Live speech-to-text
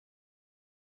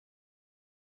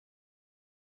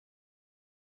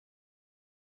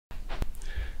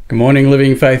Good morning,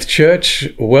 Living Faith Church.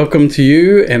 Welcome to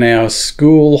you in our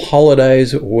school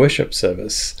holidays worship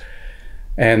service.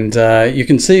 And you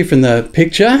can see from the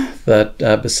picture that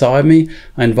beside me,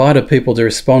 I invited people to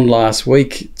respond last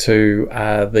week to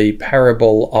the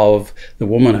parable of the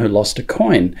woman who lost a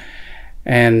coin.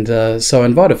 And so I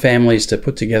invited families to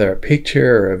put together a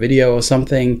picture or a video or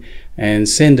something and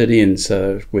send it in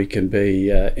so we can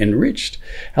be enriched.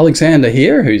 Alexander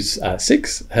here, who's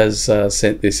 6, has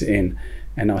sent this in.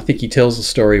 And I think he tells the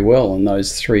story well in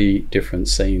those 3 different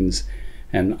scenes.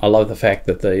 And I love the fact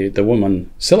that the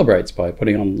woman celebrates by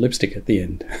putting on lipstick at the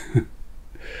end.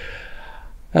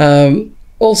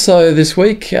 Also this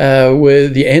week,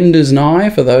 the end is nigh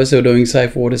for those who are doing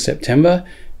Safe Water September.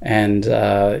 And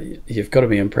you've got to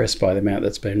be impressed by the amount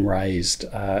that's been raised.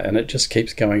 And it just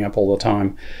keeps going up all the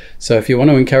time. So if you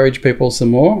want to encourage people some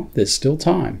more, there's still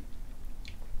time.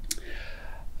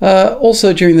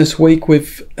 Also during this week,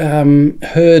 we've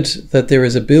heard that there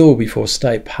is a bill before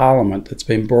State Parliament that's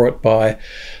been brought by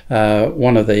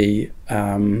one of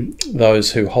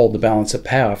those who hold the balance of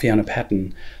power, Fiona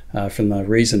Patten, from the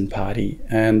Reason Party.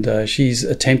 And she's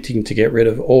attempting to get rid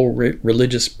of all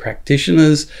religious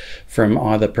practitioners from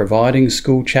either providing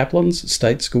school chaplains,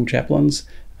 state school chaplains,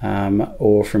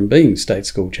 or from being state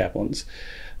school chaplains.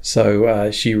 So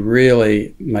she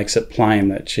really makes it plain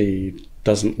that she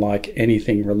doesn't like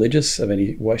anything religious of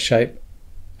any way, shape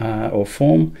or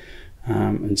form,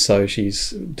 and so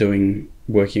she's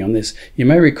working on this. You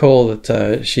may recall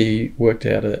that she worked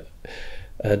out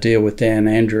a deal with Dan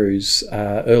Andrews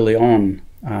early on.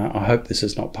 I hope this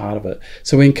is not part of it.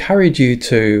 So we encourage you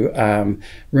to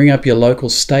ring up your local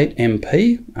state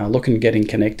MP, look and getting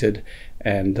connected,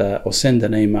 and or send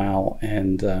an email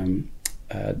and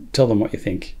tell them what you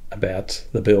think about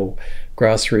the bill.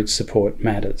 Grassroots support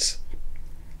matters.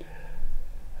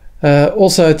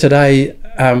 Also today,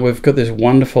 we've got this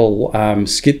wonderful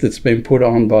skit that's been put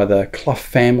on by the Clough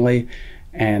family,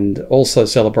 and also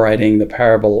celebrating the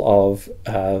parable of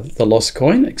the lost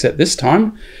coin, except this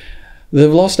time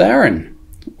they've lost Aaron.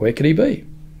 Where could he be?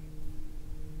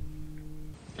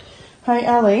 Hey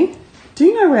Ali, do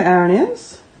you know where Aaron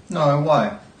is? No,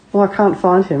 why? Well, I can't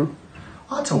find him.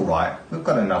 That's all right. We've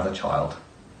got another child.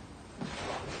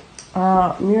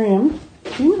 Miriam,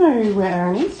 do you know where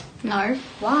Aaron is? No.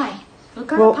 Why? We've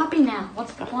got a puppy now.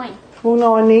 What's the point? Well,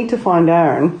 no, I need to find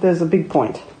Aaron. There's a big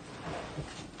point.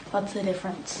 What's the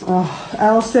difference?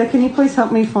 Alistair, can you please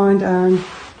help me find Aaron?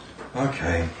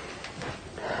 Okay.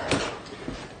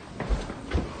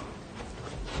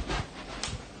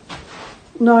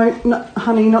 No,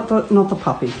 honey, not the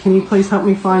puppy. Can you please help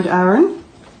me find Aaron?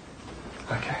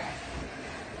 Okay.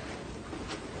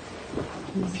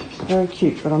 He's very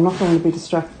cute, but I'm not going to be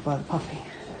distracted by the puppy.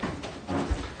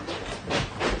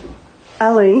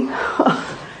 Ali,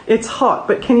 it's hot,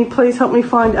 but can you please help me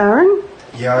find Aaron?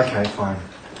 Yeah, okay, fine.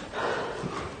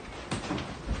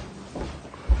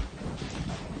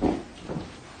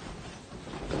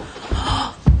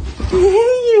 Here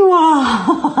you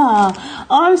are!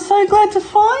 I'm so glad to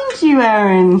find you,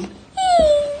 Aaron.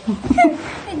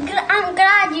 I'm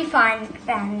glad you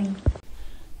found me.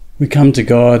 We come to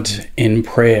God in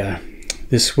prayer.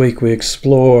 This week we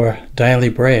explore daily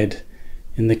bread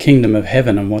in the kingdom of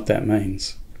heaven and what that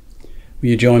means. Will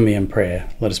you join me in prayer?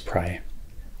 Let us pray.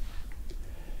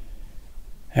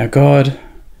 Our God,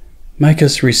 make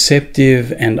us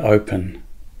receptive and open,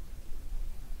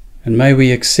 and may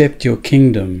we accept your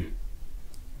kingdom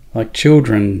like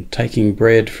children taking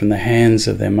bread from the hands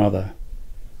of their mother.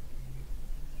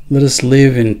 Let us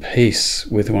live in peace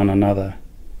with one another.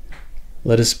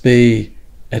 Let us be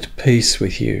at peace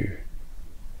with you.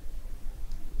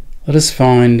 Let us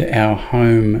find our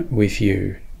home with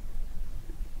you.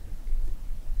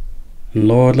 And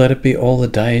Lord, let it be all the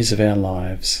days of our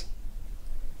lives.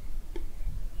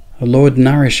 Oh Lord,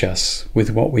 nourish us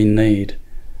with what we need.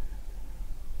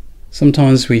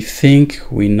 Sometimes we think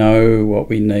we know what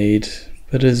we need,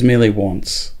 but it is merely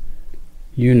wants.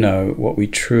 You know what we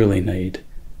truly need,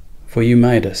 for you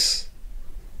made us.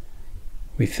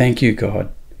 We thank you,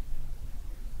 God,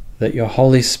 that your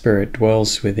Holy Spirit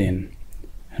dwells within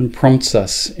and prompts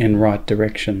us in right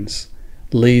directions,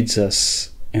 leads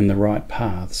us in the right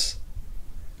paths.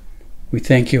 We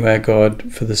thank you, our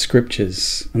God, for the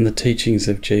scriptures and the teachings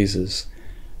of Jesus,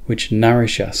 which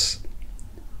nourish us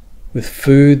with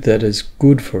food that is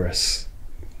good for us,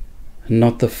 and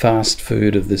not the fast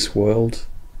food of this world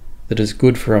that is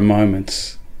good for a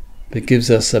moment, but gives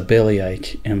us a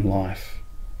bellyache in life.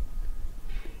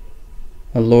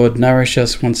 O Lord, nourish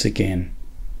us once again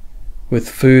with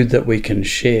food that we can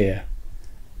share.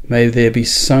 May there be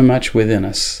so much within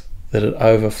us that it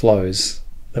overflows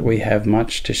that we have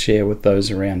much to share with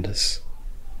those around us.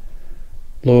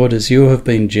 Lord, as you have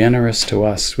been generous to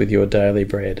us with your daily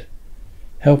bread,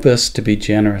 help us to be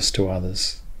generous to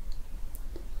others.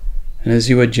 And as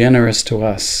you are generous to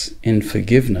us in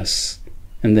forgiveness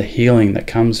and the healing that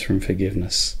comes from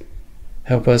forgiveness,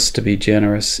 help us to be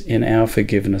generous in our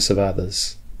forgiveness of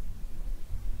others.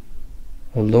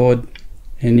 O Lord,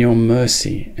 in your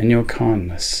mercy and your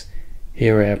kindness,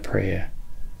 hear our prayer.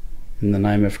 In the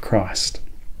name of Christ.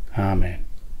 Amen.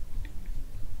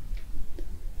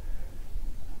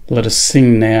 Let us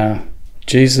sing now,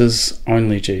 Jesus,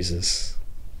 only Jesus.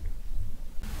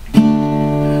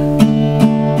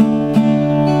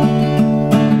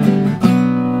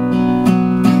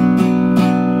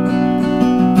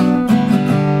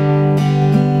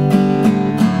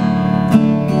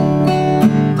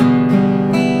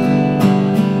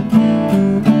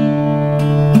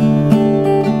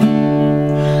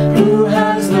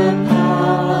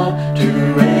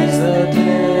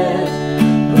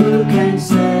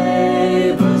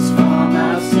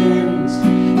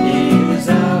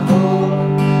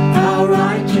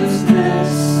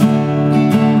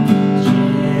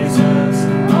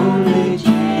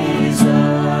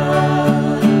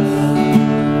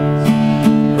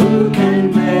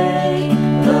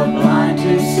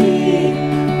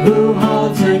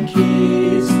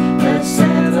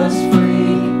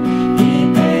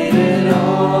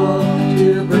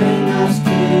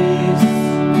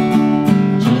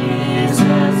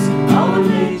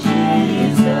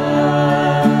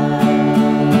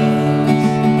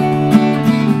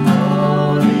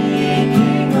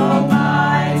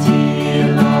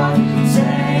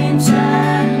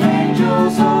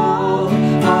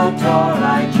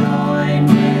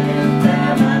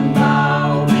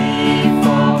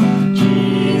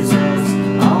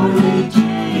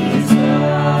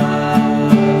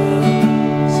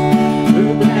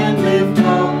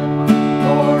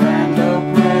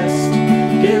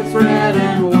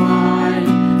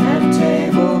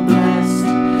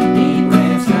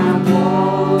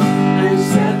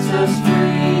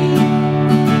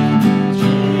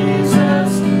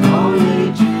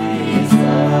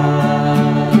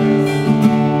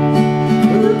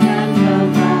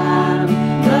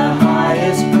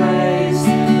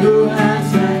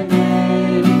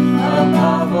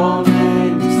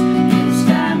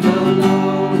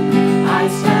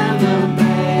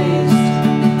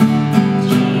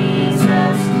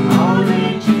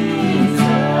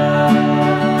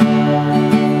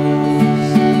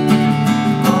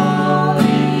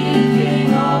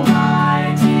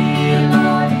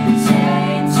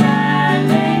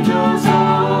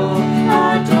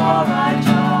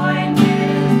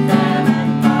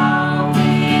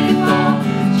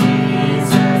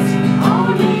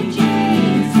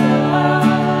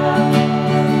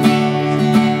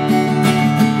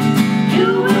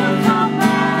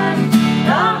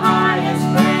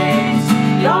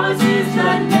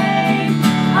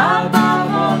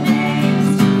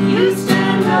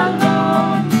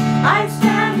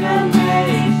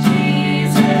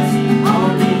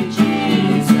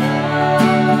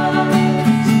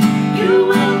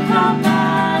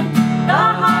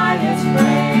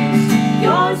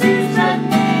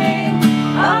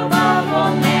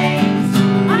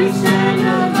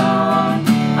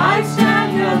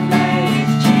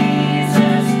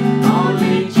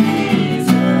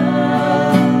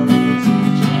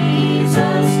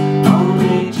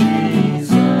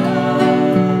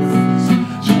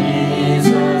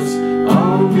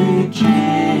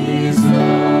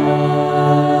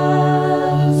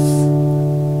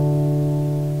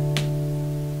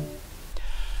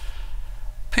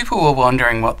 People were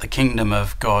wondering what the kingdom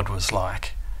of God was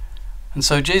like, and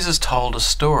so Jesus told a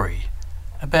story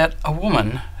about a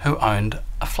woman who owned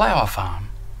a flower farm.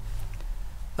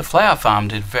 The flower farm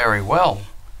did very well,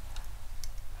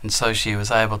 and so she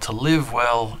was able to live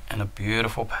well in a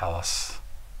beautiful palace.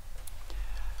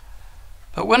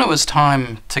 But when it was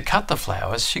time to cut the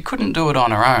flowers, she couldn't do it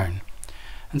on her own,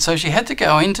 and so she had to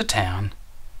go into town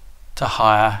to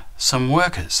hire some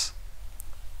workers.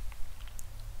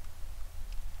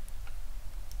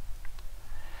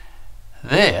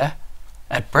 There,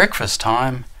 at breakfast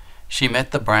time, she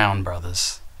met the Brown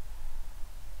brothers.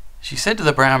 She said to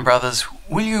the Brown brothers,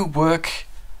 "Will you work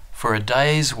for a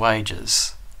day's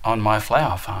wages on my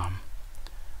flower farm?"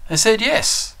 They said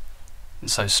yes, and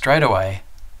so straight away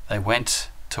they went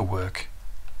to work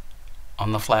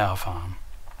on the flower farm.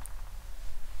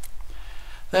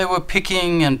 They were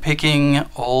picking and picking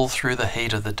all through the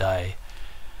heat of the day.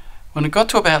 When it got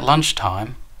to about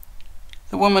lunchtime,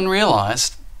 the woman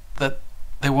realised that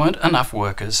there weren't enough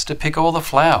workers to pick all the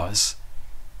flowers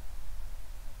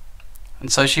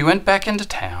And so she went back into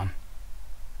town,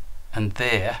 and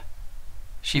there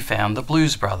she found the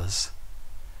Blues Brothers.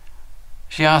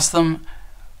 She asked them,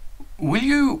 "Will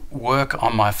you work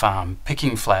on my farm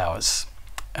picking flowers,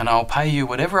 and I'll pay you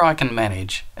whatever I can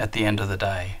manage at the end of the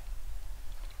day?"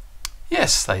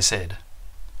 "Yes," they said.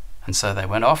 And so they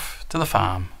went off to the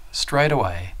farm straight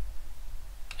away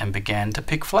and began to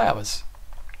pick flowers.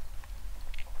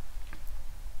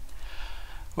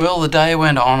 Well, the day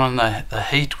went on and the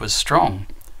heat was strong,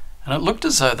 and it looked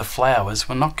as though the flowers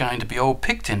were not going to be all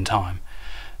picked in time.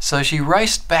 So she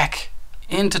raced back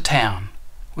into town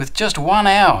with just 1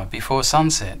 hour before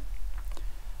sunset.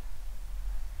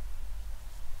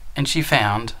 And she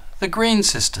found the Green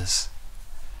sisters.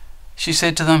 She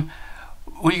said to them,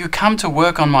 "Will you come to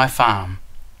work on my farm,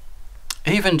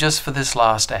 even just for this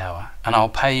last hour, and I'll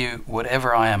pay you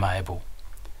whatever I am able?"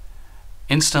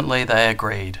 Instantly they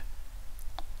agreed.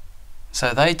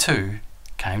 So they too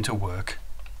came to work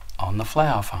on the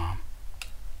flower farm.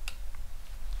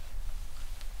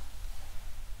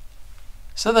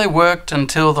 So they worked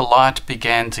until the light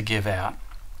began to give out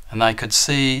and they could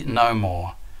see no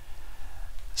more.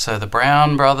 So the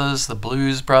Brown brothers, the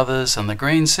Blues brothers and the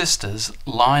Green sisters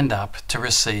lined up to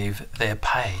receive their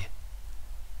pay.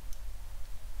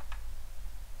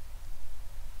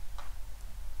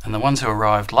 And the ones who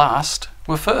arrived last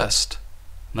were first,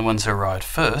 and the ones who arrived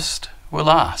first were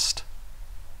last.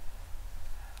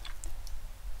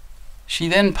 She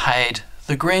then paid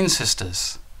the Green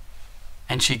sisters,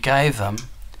 and she gave them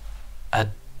a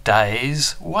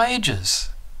day's wages,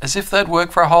 as if they'd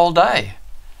worked for a whole day.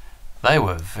 They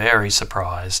were very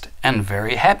surprised and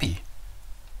very happy,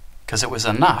 because it was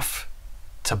enough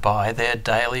to buy their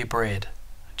daily bread,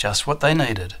 just what they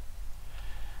needed.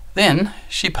 Then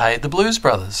she paid the Blues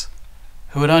brothers,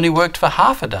 who had only worked for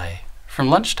half a day from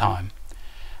lunchtime,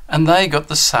 and they got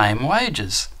the same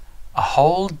wages, a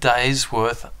whole day's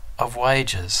worth of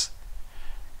wages.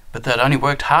 But they'd only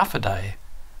worked half a day.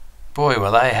 Boy,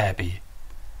 were they happy.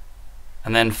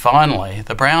 And then finally,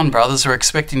 the Brown brothers were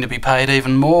expecting to be paid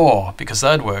even more because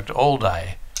they'd worked all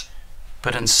day.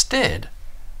 But instead,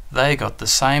 they got the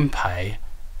same pay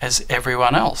as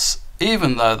everyone else,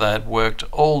 even though they'd worked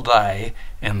all day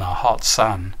in the hot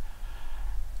sun.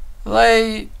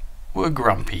 They were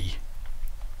grumpy.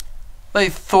 They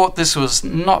thought this was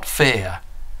not fair,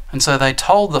 and so they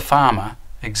told the farmer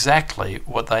exactly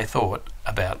what they thought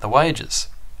about the wages.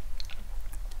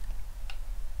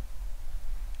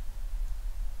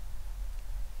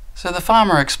 So the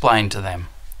farmer explained to them.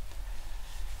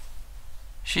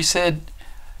 She said,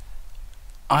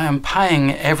 "I am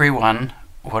paying everyone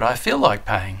what I feel like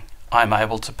paying. I'm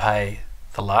able to pay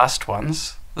the last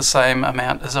ones the same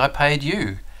amount as I paid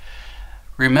you.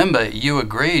 Remember, you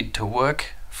agreed to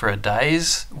work for a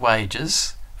day's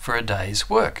wages for a day's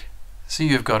work. So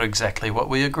you've got exactly what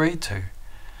we agreed to.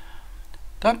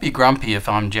 Don't be grumpy if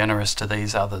I'm generous to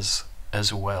these others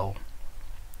as well."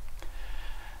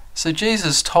 So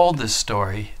Jesus told this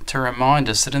story to remind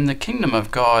us that in the kingdom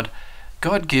of God,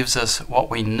 God gives us what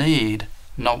we need,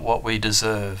 not what we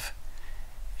deserve.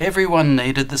 Everyone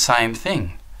needed the same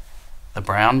thing. The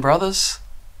Brown brothers,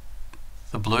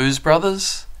 the Blues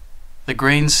brothers, the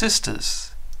Green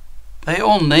sisters. They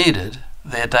all needed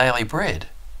their daily bread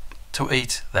to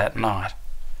eat that night.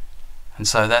 And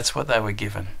so that's what they were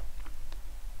given.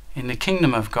 In the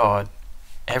kingdom of God,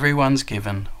 everyone's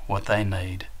given what they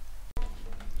need.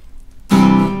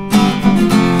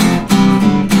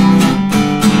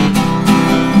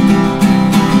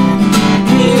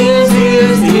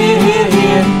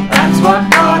 That's what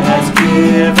God has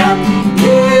given.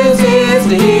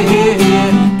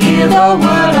 Hear the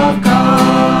word of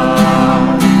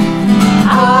God.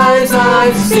 Eyes,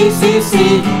 see.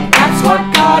 That's what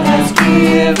God has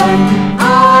given.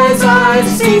 Eyes,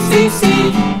 see.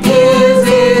 Ears,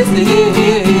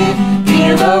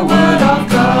 hear the word of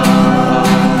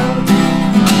God.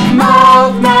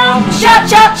 Mouth, shout.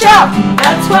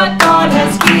 That's what God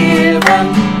has given.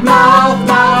 Mouth,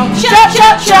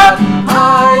 shout.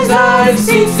 Eyes,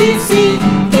 see.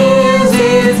 Ears,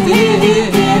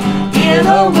 hear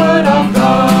the word of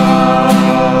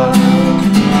God.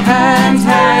 Hands,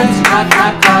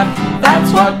 clap.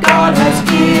 That's what God has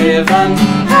given.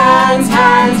 Hands,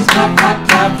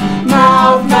 clap.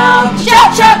 Mouth,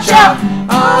 shout.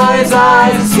 Eyes,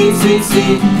 see.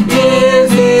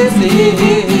 Ears,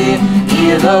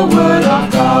 hear the word of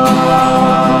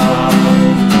God.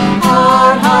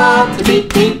 Heart, to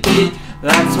beat.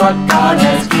 That's what God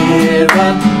has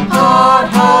given.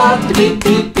 Heart, to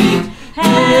beat.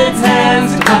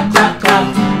 Hands, clap.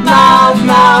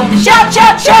 Mouth,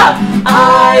 shout.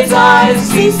 Eyes,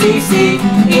 see.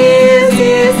 Ears,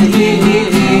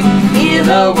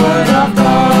 the word of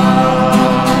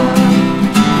God.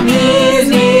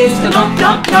 Knees, knees to knock,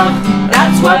 knock, knock.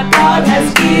 That's what God has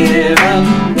given.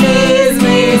 Knees,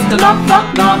 knees to knock,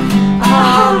 knock, knock.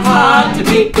 Heart, heart to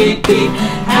beat, beat, beat.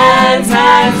 Hands,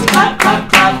 hands to clap, clap,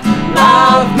 clap.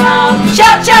 Mouth, mouth,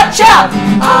 shout, shout, shout.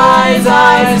 Eyes,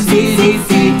 eyes, see, see,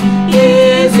 see.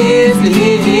 Ears, ears to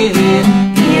hear, hear, hear.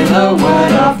 Hear the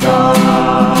word of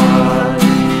God.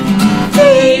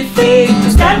 Feet, feet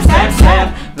to stamp, stamp,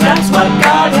 stamp. That's what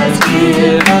God has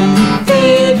given.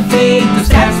 Feet, feet to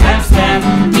stamp, stamp, stamp.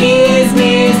 Knees,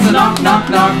 knees to knock, knock,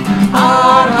 knock.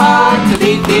 Heart, heart to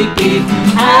beat, beat, beat.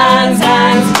 Hands,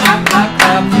 hands, clap, clap,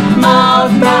 clap.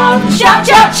 Mouth, mouth, shout,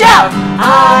 shout, shout.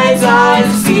 Eyes,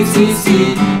 eyes, see, see,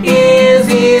 see. Ears,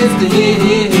 ears to hear,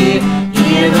 hear, hear.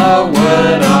 Hear the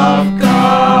word of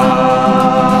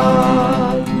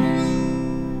God.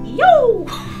 Yo!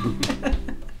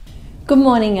 Good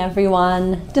morning,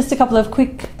 everyone. Just a couple of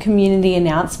quick community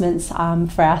announcements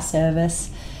for our service.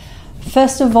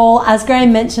 First of all, as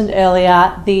Graham mentioned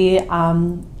earlier, the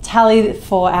tally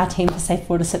for our team for Safe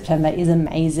Water September is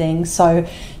amazing. So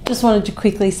just wanted to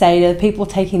quickly say to the people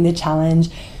taking the challenge,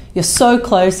 you're so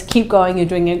close, keep going, you're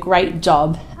doing a great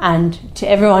job. And to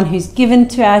everyone who's given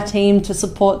to our team to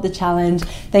support the challenge,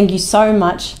 thank you so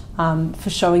much for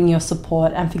showing your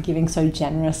support and for giving so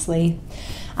generously.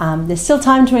 There's still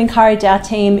time to encourage our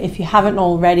team. If you haven't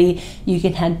already, you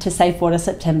can head to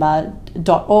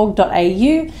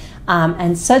safewaterseptember.org.au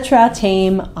and search for our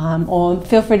team, or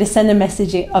feel free to send a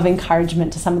message of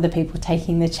encouragement to some of the people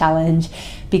taking the challenge,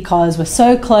 because we're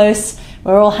so close.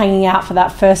 We're all hanging out for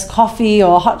that first coffee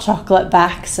or hot chocolate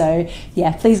back. So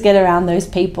yeah, please get around those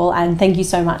people, and thank you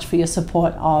so much for your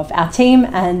support of our team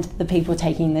and the people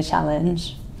taking the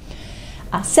challenge.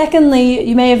 Secondly,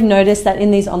 you may have noticed that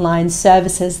in these online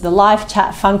services, the live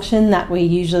chat function that we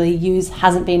usually use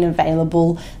hasn't been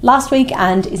available last week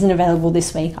and isn't available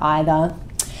this week either.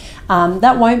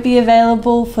 That won't be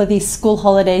available for the school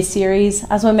holiday series,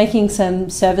 as we're making some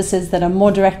services that are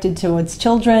more directed towards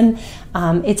children.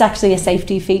 It's actually a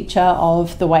safety feature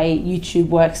of the way YouTube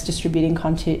works distributing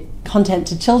content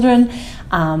to children. We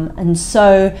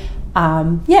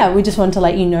just wanted to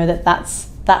let you know that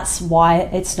that's why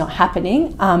it's not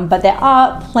happening. But there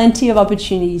are plenty of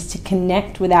opportunities to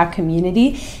connect with our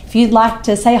community. If you'd like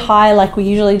to say hi like we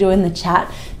usually do in the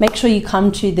chat, make sure you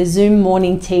come to the Zoom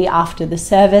morning tea after the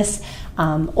service.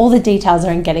 All the details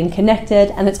are in Getting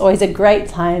Connected, and it's always a great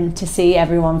time to see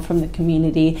everyone from the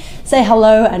community, say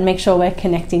hello and make sure we're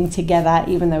connecting together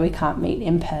even though we can't meet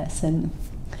in person.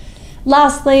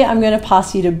 Lastly, I'm going to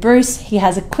pass you to Bruce. He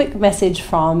has a quick message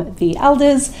from the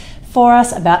elders for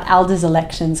us about elders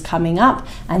elections coming up,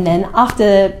 and then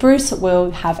after Bruce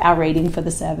we'll have our reading for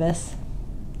the service.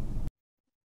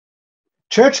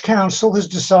 Church Council has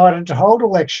decided to hold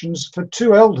elections for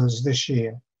 2 elders this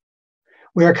year.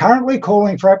 We are currently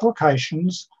calling for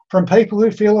applications from people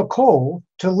who feel a call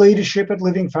to leadership at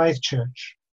Living Faith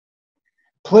Church.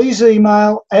 Please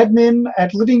email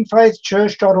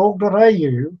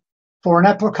admin@livingfaithchurch.org.au for an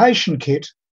application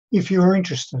kit if you are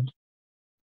interested.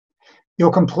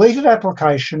 Your completed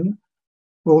application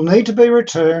will need to be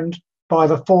returned by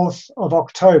the 4th of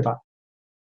October.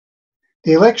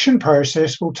 The election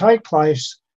process will take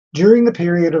place during the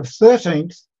period of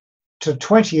 13th to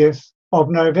 20th of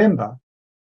November.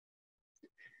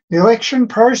 The election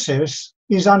process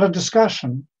is under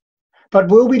discussion, but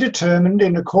will be determined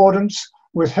in accordance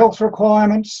with health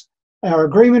requirements, our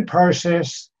agreement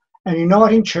process, and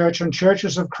Uniting Church and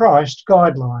Churches of Christ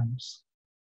guidelines.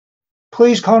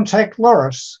 Please contact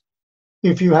Loris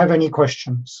if you have any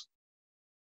questions.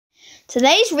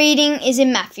 Today's reading is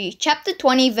in Matthew chapter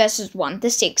 20 verses 1 to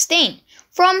 16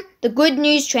 from the Good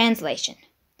News Translation.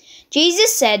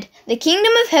 Jesus said, "The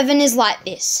kingdom of heaven is like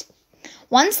this.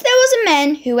 Once there was a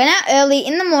man who went out early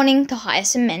in the morning to hire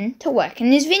some men to work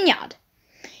in his vineyard.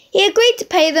 He agreed to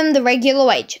pay them the regular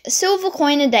wage, a silver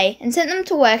coin a day, and sent them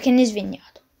to work in his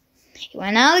vineyard. He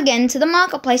went out again to the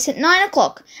marketplace at 9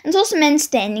 o'clock and saw some men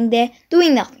standing there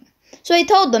doing nothing. So he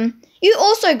told them, 'You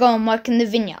also go and work in the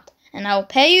vineyard, and I will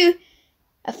pay you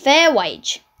a fair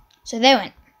wage.' So they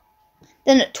went.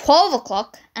 Then at 12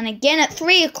 o'clock, and again at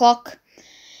 3 o'clock,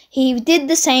 he did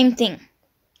the same thing.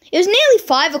 It was nearly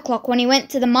 5 o'clock when he went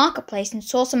to the marketplace and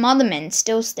saw some other men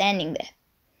still standing there.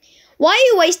 'Why are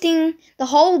you wasting the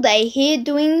whole day here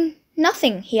doing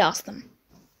nothing?' he asked them.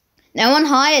 'No one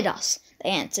hired us,' they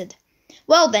answered.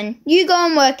 'Well then, you go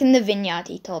and work in the vineyard,'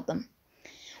 he told them.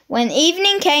 When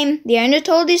evening came, the owner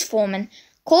told his foreman,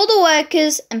 'Call the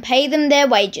workers and pay them their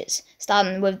wages,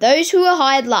 starting with those who were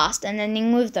hired last and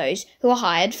ending with those who were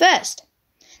hired first.'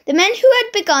 The men who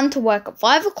had begun to work at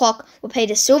 5 o'clock were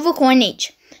paid a silver coin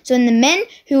each. So when the men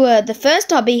who were the first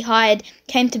to be hired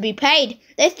came to be paid,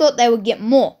 they thought they would get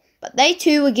more, but they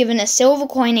too were given a silver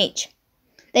coin each.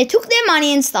 They took their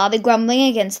money and started grumbling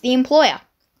against the employer.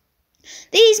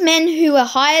 These men who were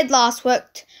hired last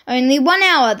worked only 1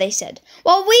 hour, they said,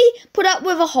 while we put up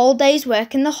with a whole day's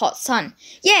work in the hot sun.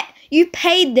 Yet you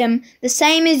paid them the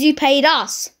same as you paid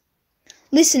us.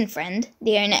 Listen, friend,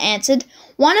 the owner answered,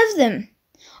 one of them.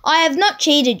 I have not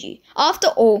cheated you. After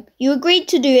all, you agreed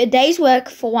to do a day's work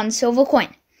for 1 silver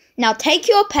coin. Now take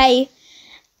your pay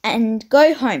and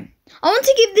go home. I want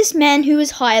to give this man who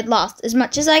was hired last as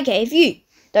much as I gave you.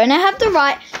 Don't I have the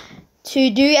right to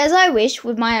do as I wish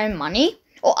with my own money?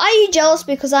 Or are you jealous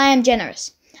because I am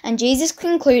generous? And Jesus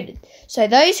concluded, so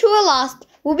those who are last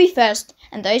will be first,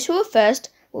 and those who are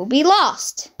first will be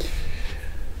last.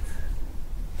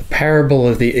 The parable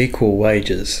of the equal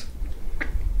wages.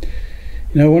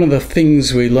 You know, one of the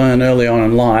things we learn early on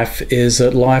in life is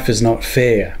that life is not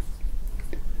fair.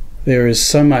 There is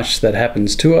so much that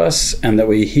happens to us and that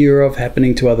we hear of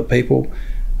happening to other people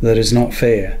that is not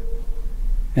fair.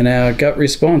 And our gut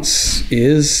response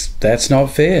is, that's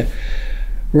not fair.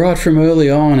 Right from early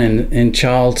on in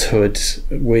childhood,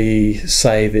 we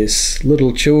say this.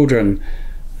 Little children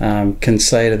can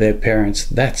say to their parents,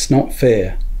 that's not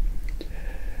fair.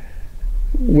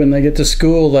 When they get to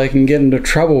school, they can get into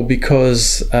trouble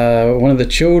because one of the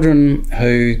children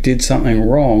who did something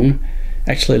wrong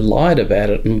actually lied about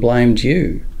it and blamed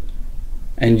you,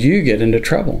 and you get into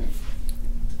trouble.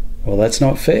 Well, that's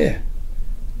not fair.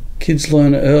 Kids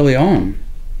learn early on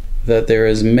that there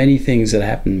is many things that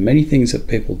happen, many things that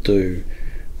people do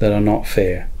that are not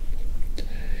fair.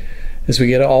 As we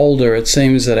get older, it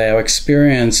seems that our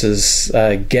experiences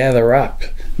gather up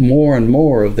more and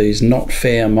more of these not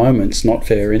fair moments, not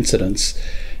fair incidents.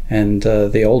 And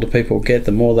the older people get,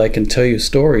 the more they can tell you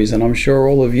stories. And I'm sure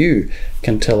all of you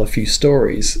can tell a few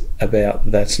stories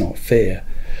about that's not fair.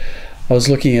 I was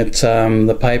looking at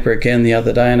the paper again the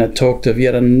other day, and it talked of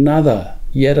yet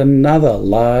another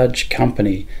large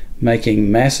company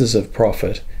making masses of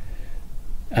profit,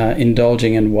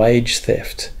 indulging in wage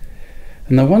theft.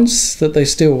 And the ones that they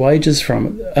steal wages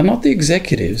from are not the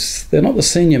executives, they're not the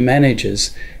senior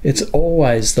managers, it's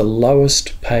always the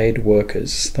lowest paid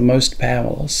workers, the most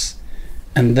powerless.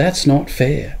 And that's not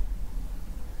fair.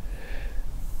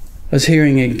 I was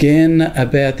hearing again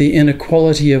about the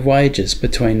inequality of wages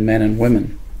between men and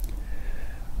women,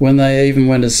 when they even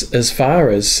went as far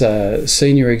as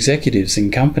senior executives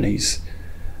in companies.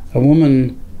 A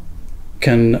woman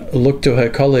can look to her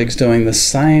colleagues doing the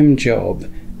same job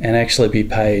and actually be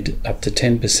paid up to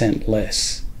 10%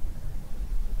 less.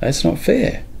 That's not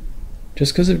fair,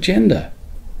 just because of gender,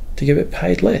 to give it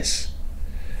paid less.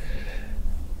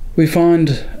 We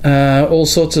find all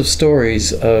sorts of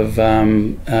stories of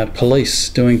police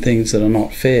doing things that are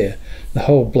not fair. The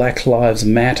whole Black Lives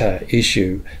Matter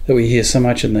issue that we hear so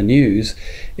much in the news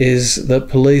is that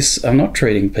police are not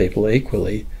treating people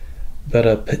equally, but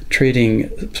are treating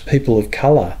people of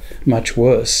colour much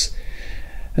worse.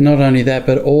 And not only that,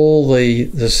 but all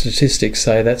the statistics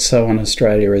say that's so in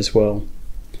Australia as well.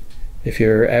 If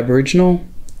you're Aboriginal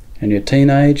and you're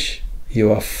teenage,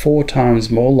 you are 4 times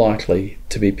more likely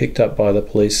to be picked up by the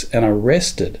police and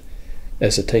arrested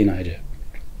as a teenager.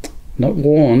 Not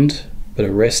warned, but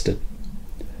arrested.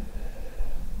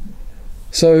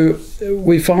 So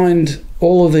we find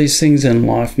all of these things in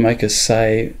life make us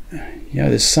say, you know,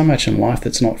 there's so much in life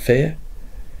that's not fair.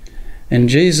 And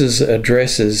Jesus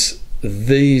addresses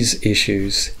these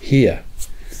issues here.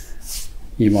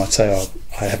 You might say, oh,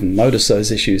 I haven't noticed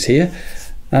those issues here.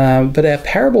 But our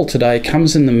parable today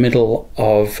comes in the middle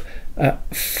of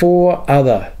 4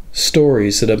 other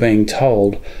stories that are being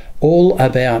told, all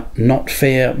about not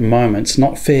fair moments,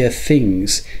 not fair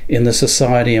things in the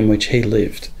society in which he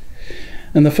lived.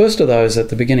 And the first of those at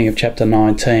the beginning of chapter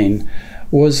 19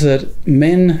 was that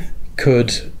men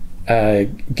could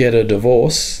get a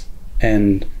divorce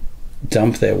and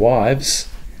dump their wives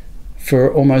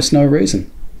for almost no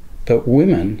reason, but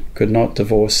women could not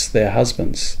divorce their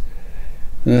husbands.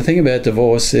 And the thing about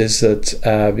divorce is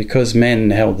that because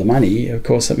men held the money, of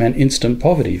course it meant instant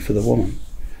poverty for the woman.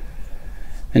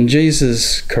 And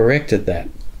Jesus corrected that.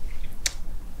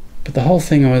 But the whole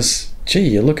thing was, gee,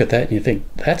 you look at that and you think,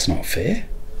 that's not fair.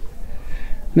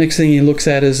 Next thing he looks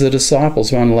at is the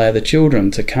disciples won't allow the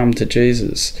children to come to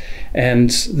Jesus. And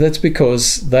that's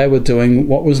because they were doing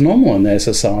what was normal in their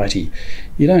society.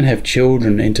 You don't have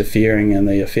children interfering in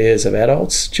the affairs of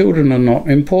adults. Children are not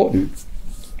important.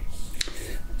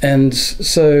 And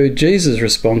so Jesus'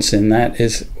 response in that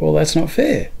is, well, that's not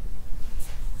fair.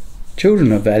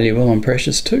 Children are valuable and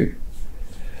precious too.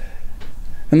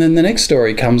 And then the next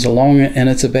story comes along, and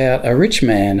it's about a rich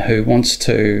man who wants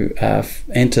to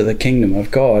enter the kingdom of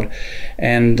God.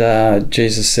 And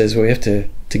Jesus says, well, you have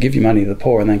to give your money to the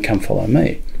poor and then come follow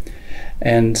me.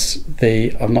 And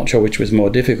I'm not sure which was more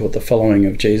difficult, the following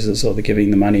of Jesus or the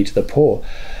giving the money to the poor.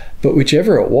 But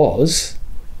whichever it was,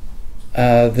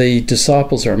 the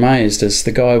disciples are amazed as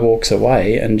the guy walks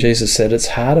away, and Jesus said it's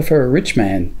harder for a rich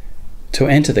man to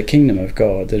enter the kingdom of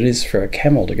God than it is for a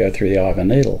camel to go through the eye of a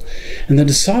needle. And the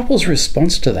disciples'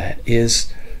 response to that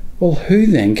is, well, who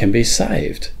then can be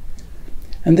saved?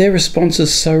 And their response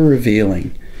is so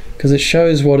revealing, because it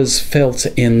shows what is felt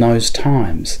in those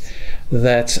times,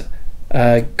 that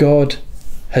God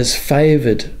has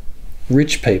favoured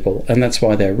rich people, and that's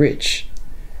why they're rich.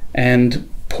 And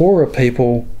poorer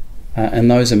people and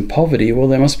those in poverty, well,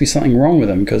 there must be something wrong with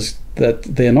them, because that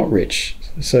they're not rich.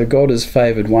 So God has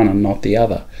favoured one and not the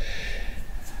other.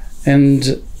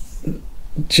 And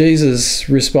Jesus'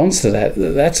 response to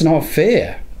that's not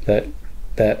fair, that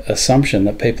assumption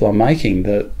that people are making,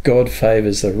 that God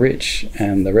favours the rich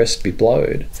and the rest be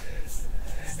blowed.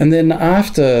 And then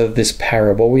after this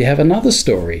parable, we have another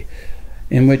story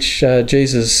in which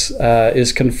Jesus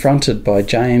is confronted by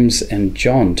James and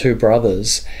John, two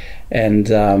brothers, and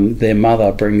their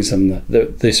mother brings them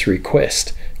this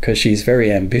request, because she's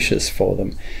very ambitious for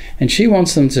them. And she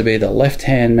wants them to be the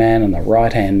left-hand man and the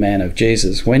right-hand man of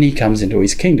Jesus when he comes into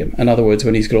his kingdom. In other words,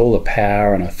 when he's got all the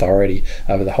power and authority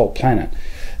over the whole planet.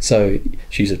 So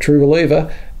she's a true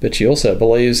believer, but she also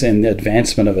believes in the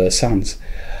advancement of her sons.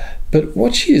 But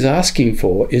what she is asking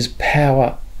for is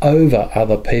power over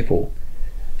other people.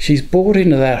 She's bought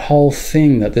into that whole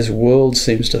thing that this world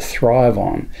seems to thrive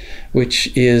on,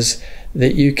 which is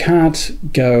that you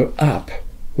can't go up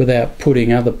without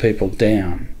putting other people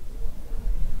down.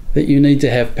 That you need to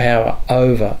have power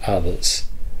over others.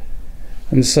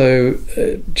 And so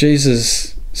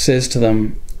Jesus says to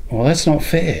them, well, that's not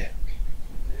fair.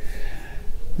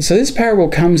 So this parable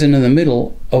comes into the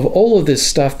middle of all of this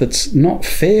stuff that's not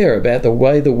fair about the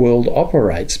way the world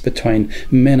operates between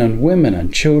men and women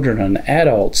and children and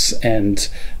adults and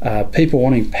people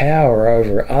wanting power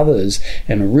over others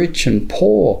and rich and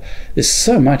poor. There's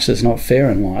so much that's not fair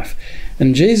in life.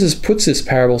 And Jesus puts this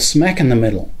parable smack in the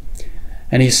middle.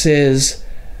 And he says,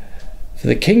 for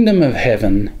the kingdom of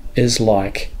heaven is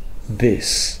like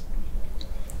this.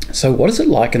 So what is it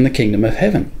like in the kingdom of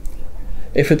heaven?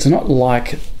 If it's not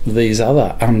like these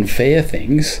other unfair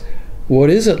things, what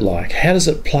is it like? How does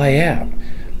it play out?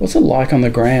 What's it like on the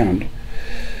ground?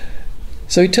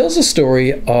 So he tells a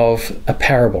story of a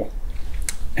parable.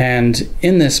 And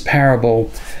in this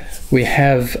parable, we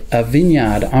have a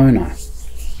vineyard owner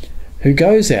who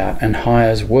goes out and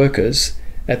hires workers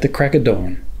at the crack of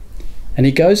dawn. And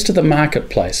he goes to the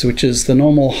marketplace, which is the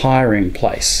normal hiring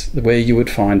place where you would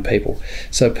find people.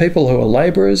 So people who are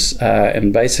labourers,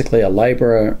 and basically a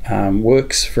labourer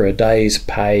works for a day's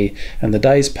pay, and the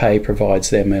day's pay provides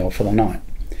their meal for the night.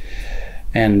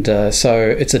 And so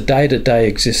it's a day-to-day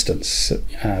existence,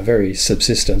 very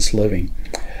subsistence living.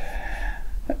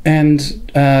 And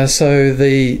so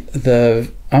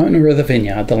the owner of the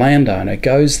vineyard, the landowner,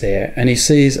 goes there and he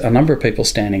sees a number of people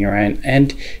standing around,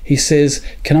 and he says,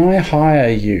 can I hire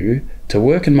you to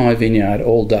work in my vineyard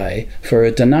all day for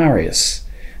a denarius?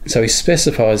 So he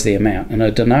specifies the amount, and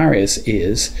a denarius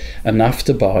is enough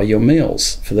to buy your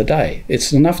meals for the day.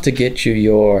 It's enough to get you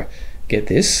your, get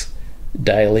this,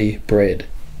 daily bread.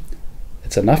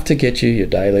 It's enough to get you your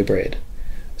daily bread.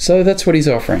 So that's what he's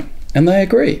offering, and they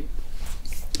agree.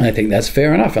 They think that's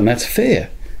fair enough, and that's fair.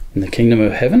 In the kingdom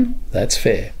of heaven, that's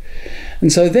fair. And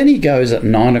so then he goes at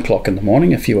 9 o'clock in the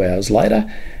morning, a few hours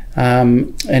later,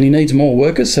 and he needs more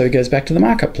workers, so he goes back to the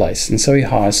marketplace, and so he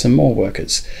hires some more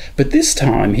workers. But this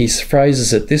time he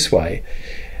phrases it this way.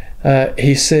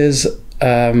 He says,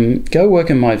 go work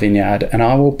in my vineyard and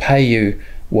I will pay you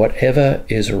whatever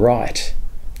is right.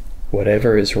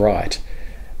 Whatever is right.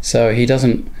 So he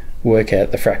doesn't work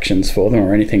out the fractions for them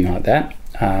or anything like that.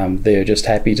 They're just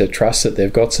happy to trust that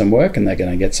they've got some work and they're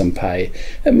going to get some pay.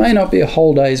 It may not be a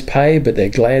whole day's pay, but they're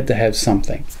glad to have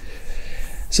something.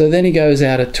 So then he goes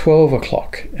out at 12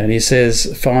 o'clock and he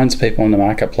finds people in the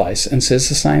marketplace and says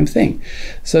the same thing.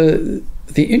 So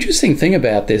the interesting thing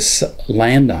about this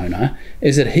landowner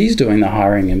is that he's doing the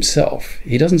hiring himself.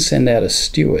 He doesn't send out a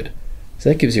steward. So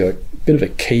that gives you a bit of a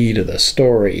key to the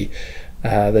story,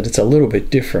 that it's a little bit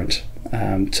different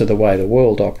to the way the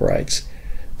world operates.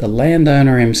 The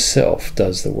landowner himself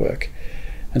does the work.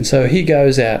 And so he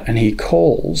goes out and he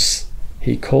calls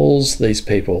these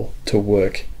people to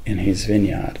work in his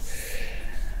vineyard.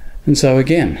 And so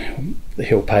again,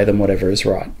 he'll pay them whatever is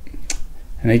right.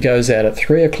 And he goes out at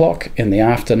 3 o'clock in the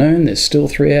afternoon. There's still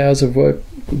 3 hours of work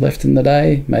left in the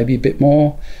day, maybe a bit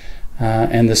more,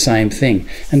 and the same thing.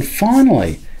 And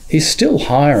finally, he's still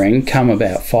hiring come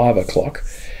about 5 o'clock.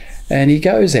 And he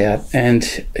goes out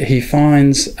and he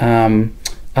finds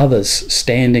others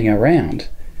standing around.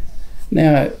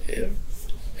 Now,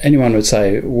 anyone would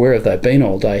say, where have they been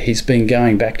all day? He's been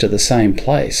going back to the same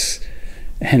place.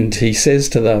 And he says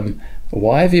to them,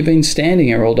 why have you been standing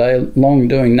here all day long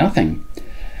doing nothing?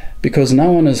 Because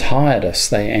no one has hired us,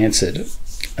 they answered.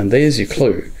 And there's your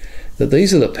clue, that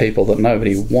these are the people that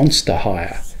nobody wants to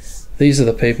hire. These are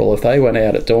the people, if they went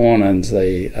out at dawn and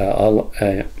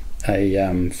a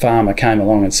farmer came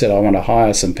along and said, I want to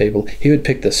hire some people, he would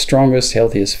pick the strongest,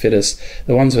 healthiest, fittest,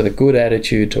 the ones with a good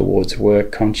attitude towards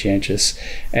work, conscientious,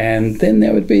 and then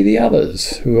there would be the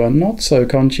others who are not so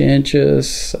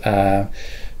conscientious,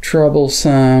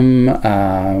 troublesome,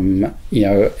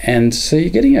 and so you're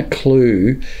getting a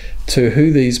clue to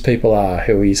who these people are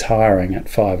who he's hiring at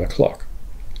 5 o'clock.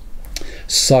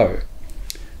 So,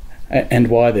 and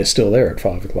why they're still there at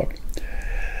 5 o'clock.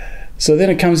 So then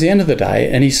it comes the end of the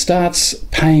day and he starts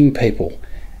paying people.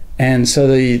 And so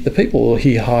the people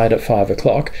he hired at 5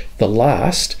 o'clock, the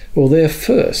last, well, they're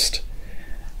first.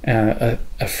 A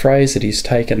phrase that he's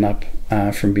taken up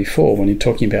from before when he's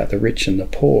talking about the rich and the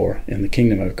poor in the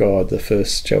kingdom of God. The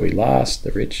first shall be last,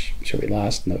 the rich shall be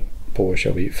last, and the poor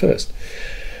shall be first.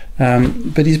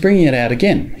 But he's bringing it out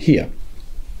again here.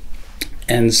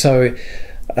 And so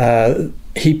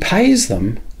he pays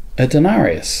them a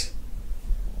denarius.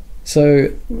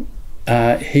 So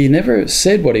he never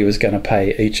said what he was going to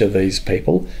pay each of these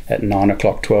people at 9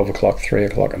 o'clock, 12 o'clock, 3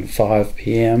 o'clock and 5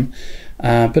 p.m.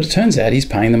 But it turns out he's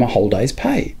paying them a whole day's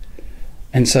pay.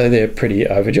 And so they're pretty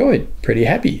overjoyed, pretty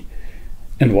happy.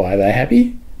 And why are they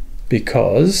happy?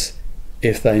 Because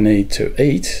if they need to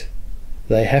eat,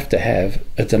 they have to have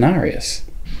a denarius.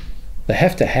 They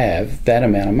have to have that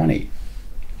amount of money.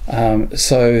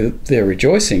 So they're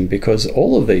rejoicing because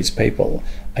all of these people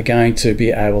are going to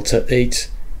be able to eat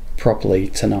properly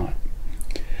tonight.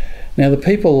 Now, the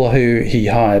people who he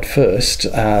hired first,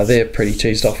 they're pretty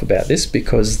cheesed off about this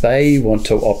because they want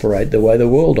to operate the way the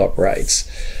world operates,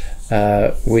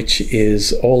 which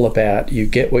is all about you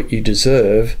get what you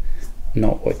deserve,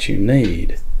 not what you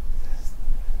need.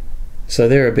 So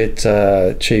they're a bit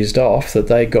cheesed off that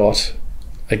they got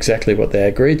exactly what they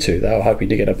agreed to. They were hoping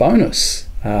to get a bonus,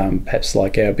 perhaps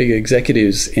like our big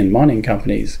executives in mining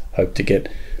companies hope to get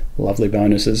lovely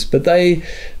bonuses, but they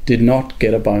did not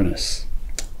get a bonus.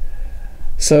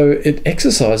 So it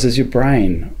exercises your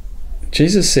brain.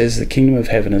 Jesus says the kingdom of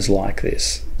heaven is like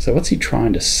this. So what's he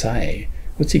trying to say?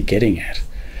 What's he getting at?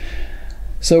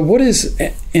 So what is,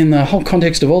 in the whole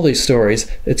context of all these stories,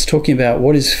 it's talking about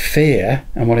what is fair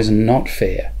and what is not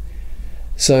fair.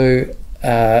 So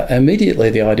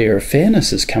immediately the idea of fairness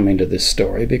has come into this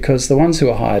story because the ones who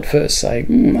are hired first say,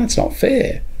 that's not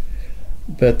fair.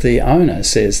 But the owner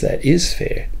says that is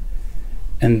fair.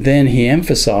 And then he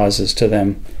emphasizes to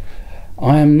them,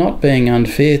 I am not being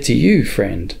unfair to you,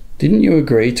 friend. Didn't you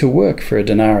agree to work for a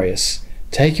denarius?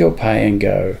 Take your pay and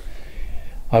go.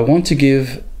 I want to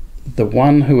give the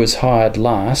one who was hired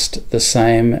last the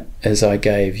same as I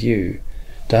gave you.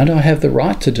 Don't I have the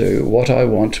right to do what I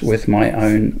want with my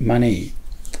own money?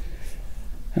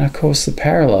 And of course the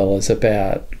parallel is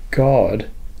about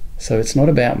God, so it's not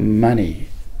about money.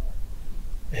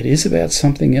 It is about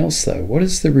something else though. What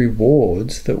is the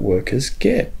rewards that workers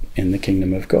get in the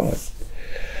kingdom of God?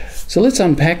 So let's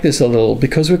unpack this a little,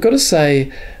 because we've got to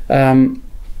say a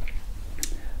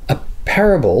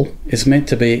parable is meant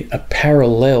to be a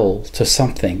parallel to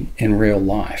something in real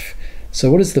life.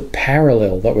 So what is the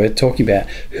parallel that we're talking about?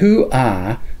 Who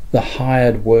are the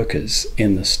hired workers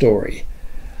in the story?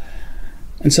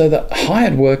 And so the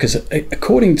hired workers,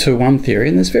 according to one theory,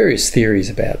 and there's various theories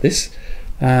about this,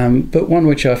 but one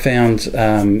which I found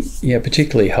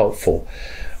particularly helpful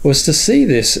was to see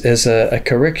this as a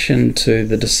correction to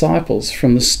the disciples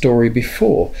from the story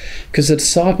before. Because the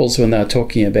disciples, when they were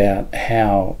talking about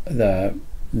how the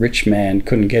rich man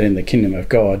couldn't get in the kingdom of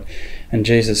God, and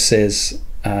Jesus says,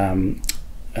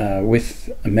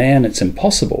 with a man it's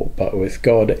impossible, but with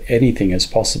God anything is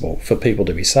possible for people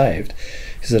to be saved.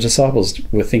 Because the disciples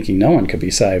were thinking no one could be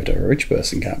saved, or a rich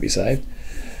person can't be saved.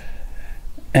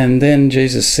 And then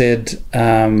Jesus said,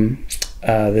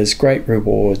 there's great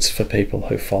rewards for people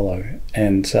who follow.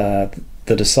 And the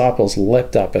disciples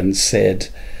leapt up and said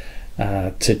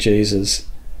to Jesus,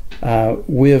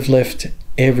 we have left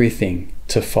everything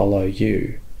to follow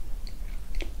you.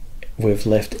 We've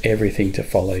left everything to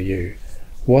follow you.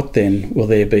 What then will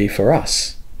there be for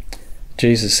us?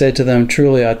 Jesus said to them,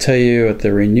 "Truly I tell you, at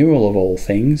the renewal of all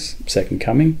things," second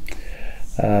coming,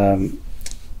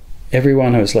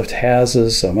 everyone who has left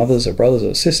houses or mothers or brothers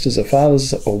or sisters or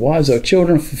fathers or wives or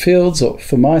children for fields or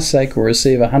for my sake will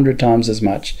receive 100 times as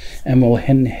much and will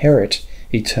inherit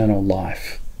eternal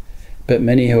life. But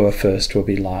many who are first will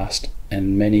be last,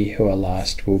 and many who are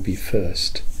last will be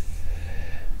first.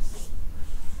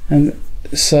 And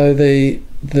so the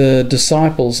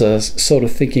disciples are sort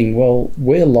of thinking, well,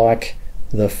 we're like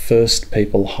the first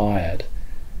people hired,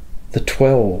 the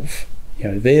 12.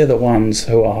 They're the ones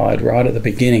who are hired right at the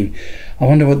beginning. I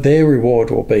wonder what their reward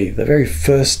will be, the very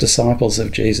first disciples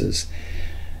of Jesus.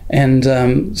 And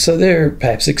so they're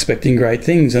perhaps expecting great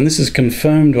things. And this is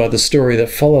confirmed by the story that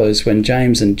follows when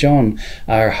James and John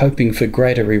are hoping for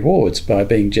greater rewards by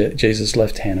being Jesus'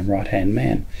 left-hand and right-hand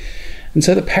man. And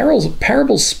so the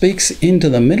parable speaks into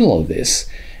the middle of this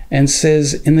and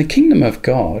says, in the kingdom of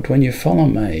God, when you follow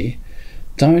me,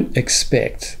 don't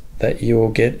expect that you will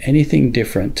get anything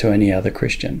different to any other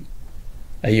Christian.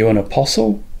 Are you an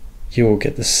apostle? You will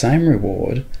get the same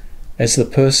reward as the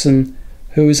person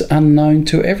who is unknown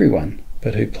to everyone,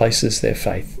 but who places their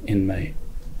faith in me.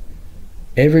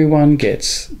 Everyone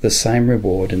gets the same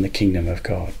reward in the kingdom of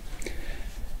God.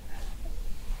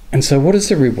 And so what is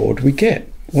the reward we get?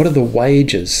 What are the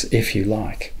wages, if you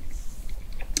like?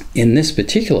 In this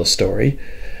particular story,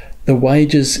 the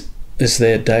wages is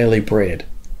their daily bread.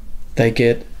 They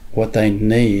get what they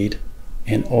need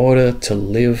in order to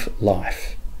live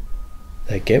life.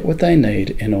 They get what they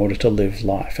need in order to live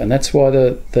life. And that's why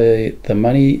the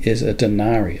money is a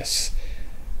denarius.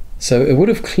 So it would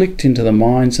have clicked into the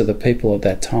minds of the people at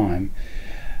that time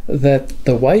that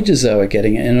the wages they were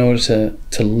getting in order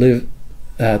to live,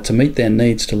 to meet their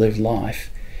needs to live life,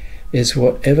 is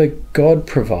whatever God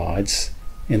provides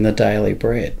in the daily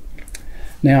bread.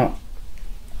 Now,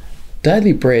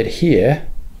 daily bread here,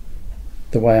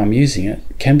 the way I'm using it,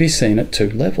 can be seen at two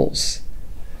levels.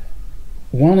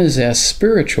 One is our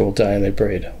spiritual daily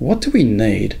bread. What do we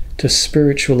need to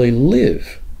spiritually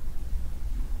live?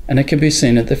 And it can be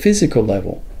seen at the physical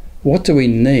level. What do we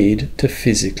need to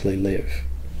physically live?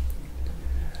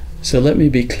 So let me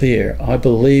be clear. I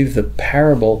believe the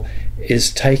parable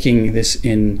is taking this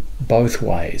in both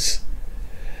ways.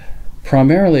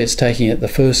 Primarily it's taking it the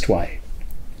first way,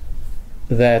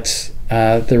 that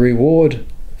the reward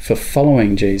for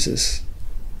following Jesus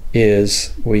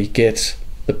is we get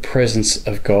the presence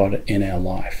of God in our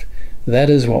life.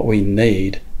 That is what we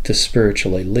need to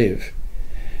spiritually live.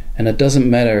 And it doesn't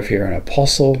matter if you're an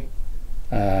apostle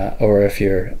or if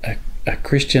you're a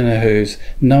Christian who's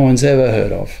no one's ever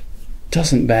heard of.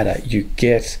 Doesn't matter. You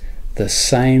get the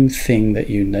same thing that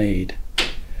you need,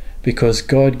 because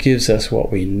God gives us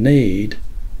what we need,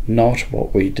 not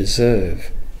what we deserve.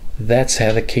 That's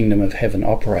how the kingdom of heaven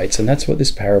operates, and that's what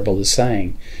this parable is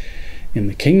saying. In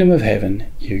the kingdom of heaven,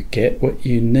 you get what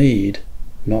you need,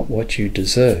 not what you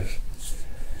deserve.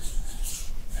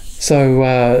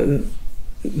 So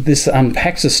this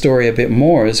unpacks the story a bit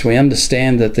more as we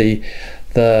understand that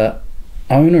the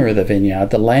owner of the vineyard,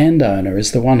 the landowner,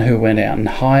 is the one who went out and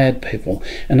hired people.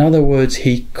 In other words,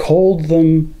 he called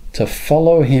them to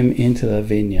follow him into the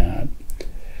vineyard.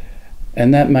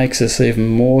 And that makes us even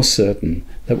more certain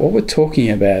that what we're talking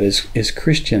about is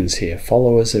Christians here,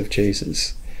 followers of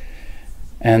Jesus.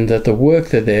 And that the work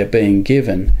that they're being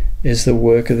given is the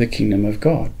work of the kingdom of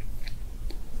God.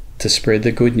 To spread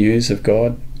the good news of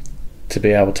God, to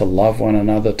be able to love one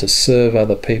another, to serve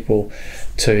other people,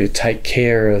 to take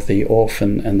care of the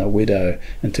orphan and the widow,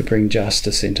 and to bring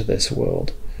justice into this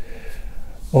world.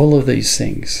 All of these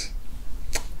things,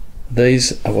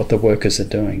 these are what the workers are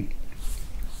doing.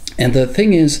 And the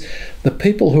thing is, the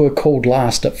people who are called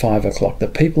last at 5 o'clock, the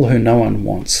people who no one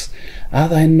wants, are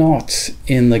they not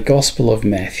in the Gospel of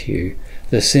Matthew,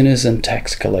 the sinners and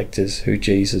tax collectors who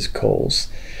Jesus calls?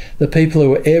 The people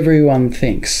who everyone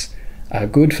thinks are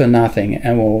good for nothing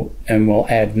and will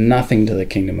add nothing to the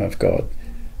kingdom of God.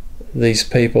 These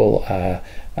people are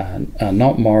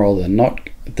not moral,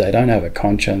 they don't have a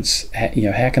conscience.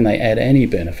 How can they add any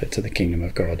benefit to the kingdom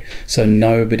of God? So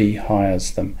nobody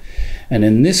hires them. And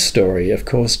in this story, of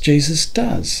course, Jesus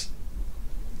does.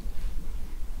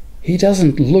 He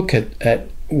doesn't look at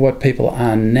what people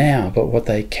are now, but what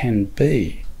they can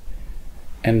be.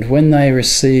 And when they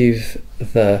receive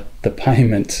the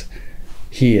payment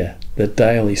here, the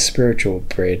daily spiritual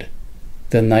bread,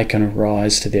 then they can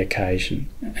rise to the occasion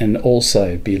and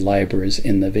also be labourers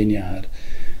in the vineyard.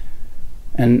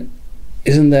 And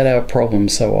isn't that our problem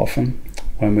so often?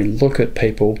 When we look at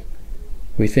people,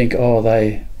 we think, oh,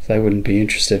 they wouldn't be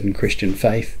interested in Christian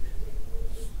faith.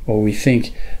 or we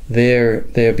think their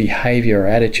behaviour or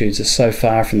attitudes are so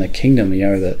far from the kingdom,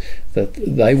 that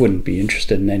they wouldn't be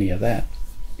interested in any of that.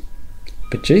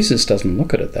 But Jesus doesn't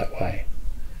look at it that way.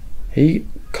 He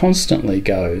constantly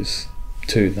goes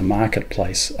to the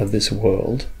marketplace of this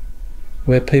world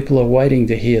where people are waiting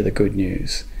to hear the good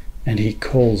news, and he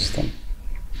calls them,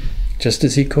 just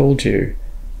as he called you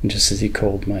and just as he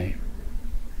called me.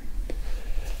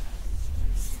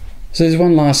 So there's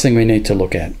one last thing we need to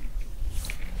look at.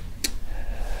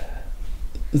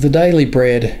 The daily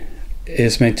bread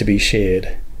is meant to be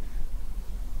shared.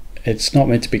 It's not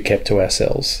meant to be kept to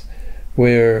ourselves.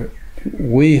 Where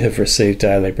we have received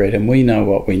daily bread and we know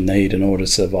what we need in order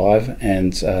to survive,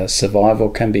 and survival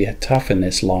can be tough in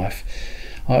this life.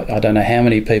 I don't know how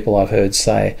many people I've heard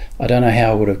say, I don't know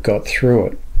how I would have got through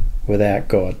it without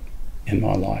God in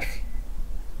my life.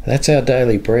 That's our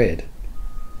daily bread.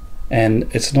 And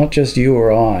it's not just you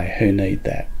or I who need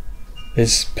that.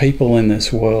 There's people in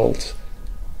this world.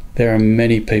 There are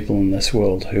many people in this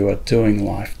world who are doing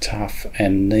life tough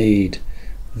and need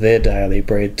their daily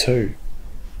bread too.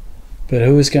 But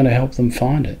who is going to help them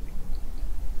find it?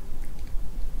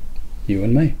 You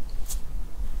and me.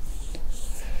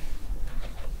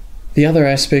 The other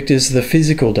aspect is the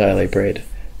physical daily bread,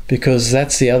 because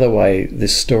that's the other way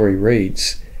this story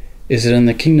reads, is that in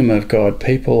the kingdom of God,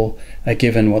 people are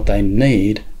given what they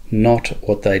need, not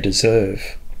what they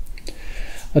deserve.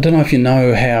 I don't know if you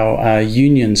know how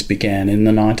unions began in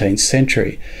the 19th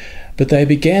century, but they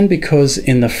began because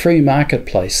in the free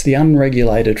marketplace, the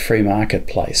unregulated free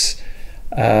marketplace,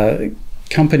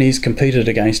 companies competed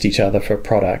against each other for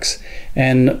products,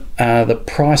 and the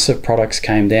price of products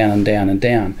came down and down and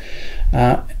down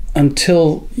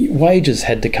until wages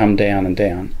had to come down and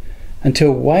down,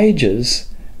 until wages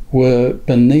were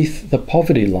beneath the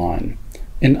poverty line.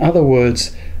 In other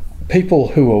words, people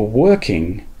who were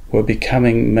working were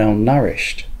becoming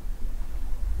malnourished.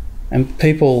 And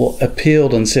people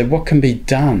appealed and said, what can be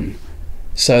done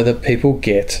so that people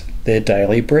get their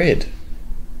daily bread,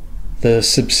 the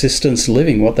subsistence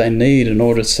living, what they need in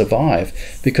order to survive,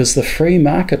 because the free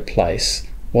marketplace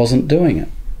wasn't doing it.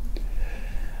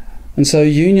 And so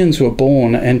unions were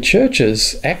born, and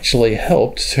churches actually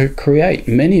helped to create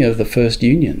many of the first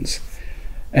unions.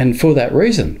 And for that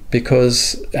reason,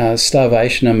 because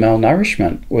starvation and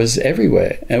malnourishment was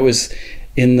everywhere. It was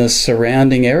in the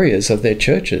surrounding areas of their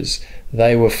churches.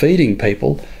 They were feeding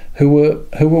people who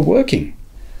were working.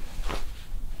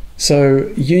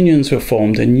 So unions were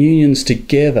formed, and unions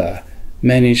together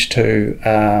managed to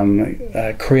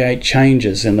create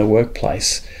changes in the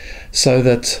workplace so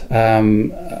that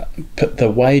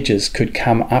the wages could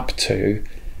come up to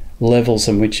levels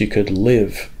in which you could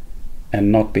live and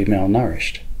not be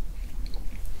malnourished.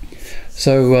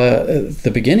 So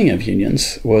the beginning of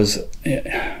unions was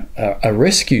a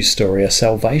rescue story, a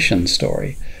salvation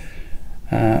story.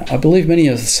 I believe many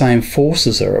of the same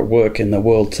forces are at work in the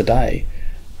world today,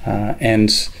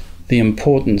 and the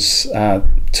importance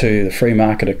to the free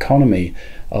market economy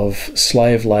of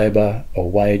slave labour or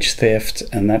wage theft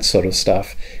and that sort of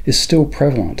stuff is still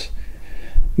prevalent.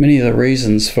 Many of the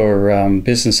reasons for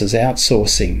businesses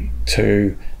outsourcing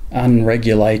to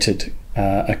unregulated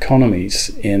economies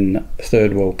in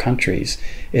third world countries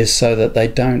is so that they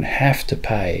don't have to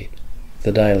pay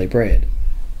the daily bread.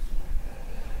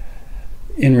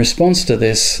 In response to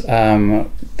this,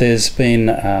 there's been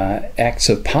acts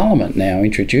of parliament now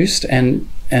introduced, and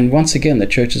once again the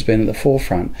church has been at the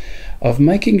forefront of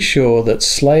making sure that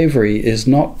slavery is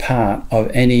not part of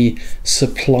any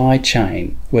supply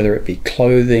chain, whether it be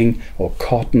clothing or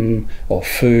cotton or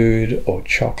food or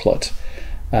chocolate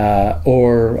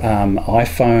or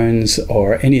iPhones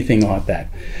or anything like that.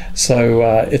 So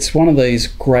it's one of these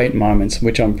great moments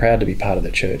which I'm proud to be part of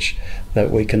the church, that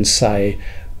we can say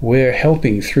we're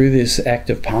helping through this act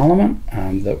of parliament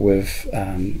that we've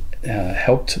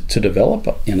helped to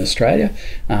develop in Australia,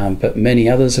 but many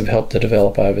others have helped to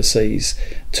develop overseas,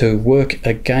 to work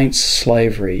against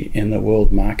slavery in the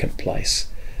world marketplace.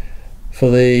 For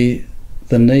the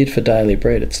need for daily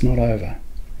bread, it's not over.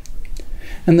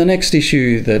 And the next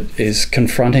issue that is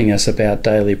confronting us about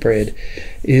daily bread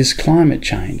is climate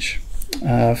change.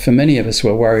 For many of us,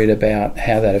 we're worried about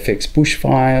how that affects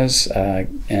bushfires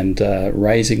and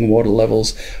raising water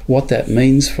levels, what that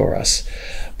means for us.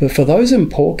 But for those in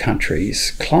poor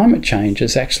countries, climate change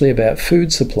is actually about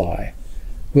food supply.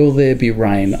 Will there be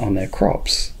rain on their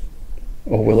crops?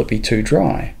 Or will it be too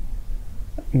dry?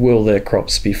 Will their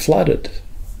crops be flooded?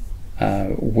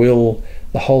 Will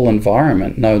the whole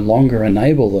environment no longer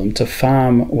enable them to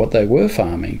farm what they were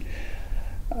farming?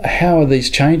 how are these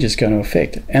changes going to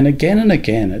affect? And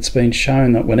again, it's been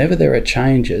shown that whenever there are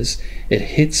changes, it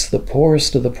hits the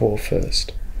poorest of the poor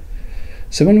first.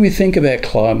 So when we think about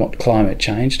climate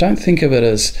change, don't think of it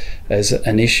as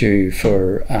an issue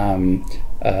for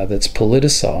that's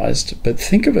politicised, but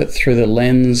think of it through the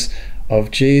lens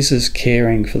of Jesus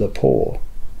caring for the poor.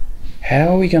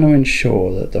 How are we going to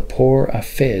ensure that the poor are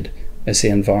fed as the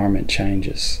environment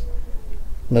changes?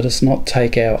 Let us not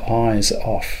take our eyes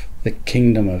off the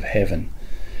kingdom of heaven,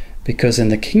 because in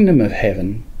the kingdom of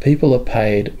heaven, people are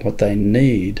paid what they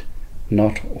need,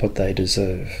 not what they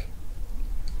deserve.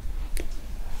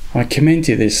 I commend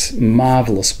you this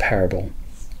marvellous parable,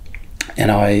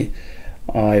 and I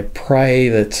pray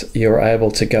that you're able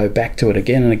to go back to it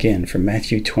again and again from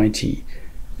Matthew 20,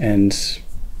 and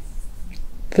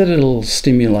that it'll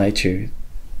stimulate you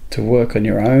to work on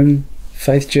your own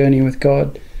faith journey with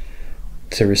God,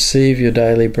 to receive your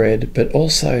daily bread, but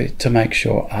also to make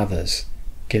sure others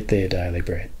get their daily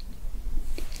bread.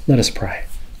 Let us pray.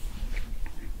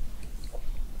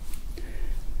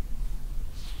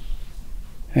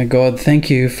 Our God, thank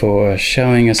you for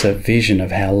showing us a vision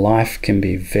of how life can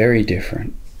be very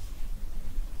different.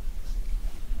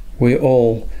 We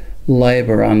all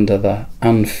labour under the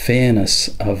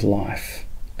unfairness of life,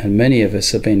 and many of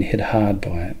us have been hit hard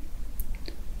by it.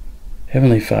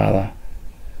 Heavenly Father,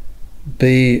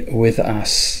 be with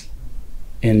us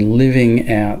in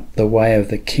living out the way of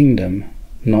the kingdom,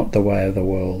 not the way of the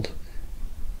world.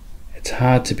 It's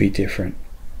hard to be different.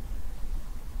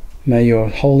 May your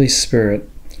Holy Spirit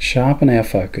sharpen our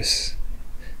focus,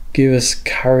 give us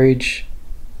courage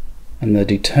and the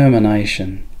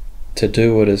determination to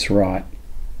do what is right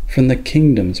from the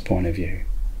kingdom's point of view.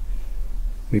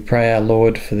 We pray, our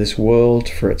Lord, for this world,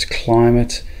 for its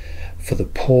climate, for the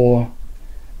poor.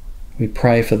 We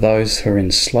pray for those who are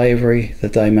in slavery,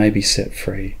 that they may be set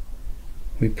free.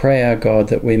 We pray, our God,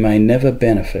 that we may never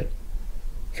benefit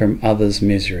from others'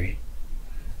 misery.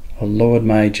 O Lord,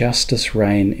 may justice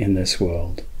reign in this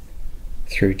world.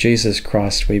 Through Jesus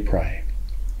Christ we pray.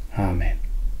 Amen.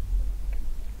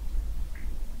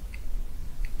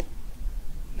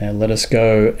 Now let us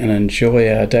go and enjoy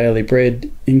our daily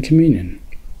bread in communion.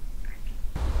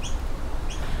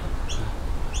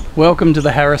 Welcome to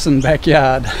the Harrison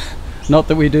backyard. Not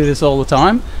that we do this all the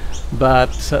time,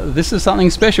 but this is something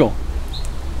special.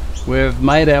 We've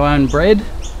made our own bread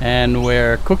and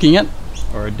we're cooking it,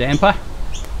 or a damper,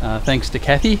 thanks to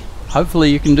Kathy. Hopefully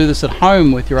you can do this at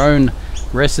home with your own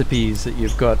recipes that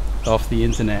you've got off the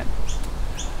internet.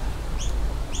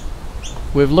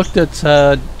 We've looked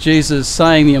at Jesus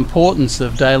saying the importance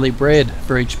of daily bread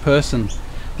for each person,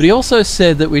 but he also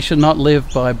said that we should not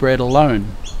live by bread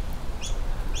alone.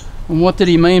 And what did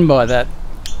he mean by that?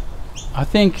 I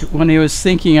think when he was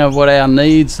thinking of what our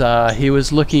needs are, he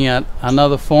was looking at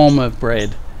another form of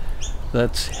bread,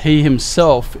 that he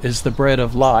himself is the bread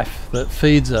of life that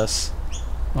feeds us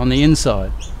on the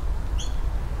inside.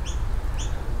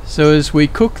 So as we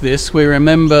cook this, we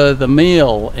remember the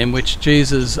meal in which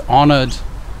Jesus honoured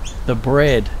the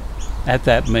bread at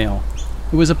that meal.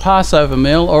 It was a Passover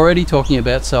meal, already talking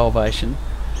about salvation,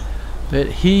 but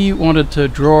he wanted to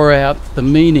draw out the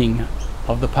meaning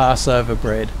of the Passover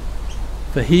bread,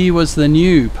 for he was the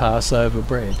new Passover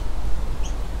bread.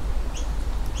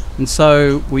 And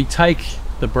so we take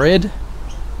the bread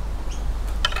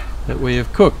that we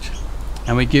have cooked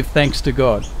and we give thanks to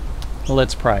God. Well,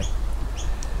 let's pray.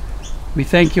 We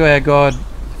thank you, our God,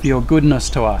 for your goodness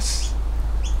to us.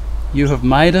 You have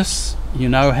made us, you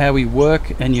know how we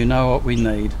work, and you know what we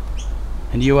need.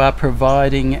 And you are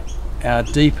providing our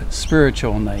deep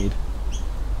spiritual need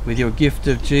with your gift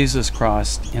of Jesus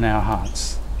Christ in our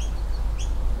hearts.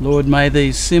 Lord, may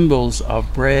these symbols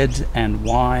of bread and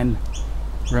wine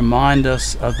remind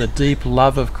us of the deep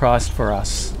love of Christ for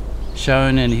us,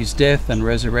 shown in his death and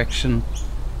resurrection,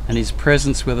 and his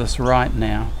presence with us right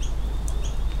now.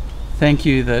 Thank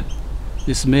you that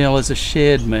this meal is a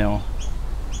shared meal,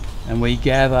 and we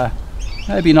gather,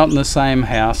 maybe not in the same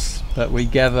house, but we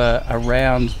gather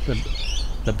around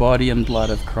the body and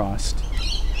blood of Christ.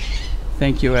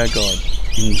 Thank you, our God.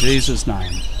 In Jesus'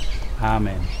 name,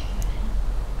 amen.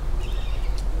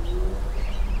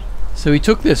 So he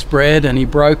took this bread and he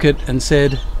broke it and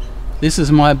said, "This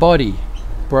is my body,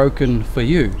 broken for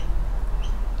you.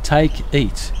 Take,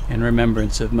 eat in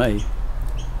remembrance of me."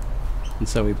 And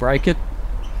so we break it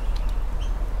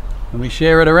and we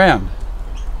share it around.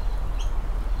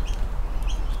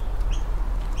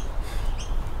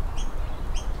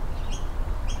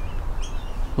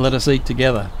 Let us eat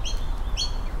together.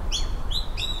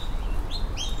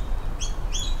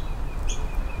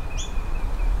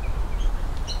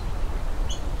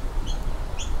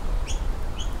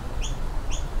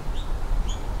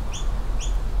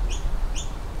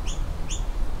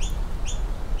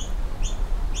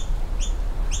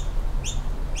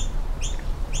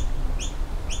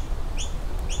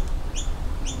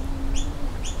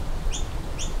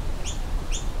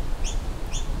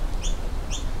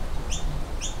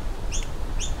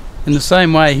 In the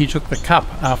same way, he took the cup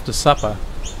after supper,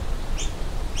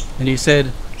 and he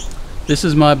said, "This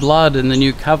is my blood in the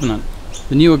new covenant,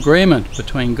 the new agreement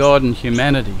between God and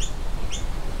humanity,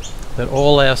 that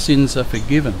all our sins are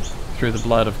forgiven through the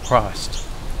blood of Christ,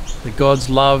 that God's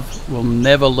love will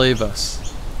never leave us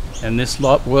in this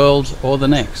world or the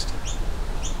next."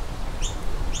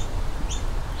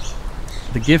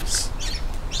 The gifts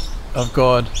of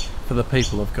God for the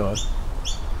people of God.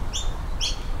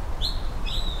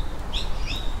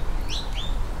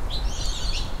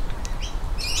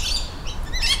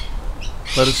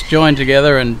 Let us join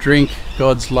together and drink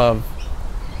God's love.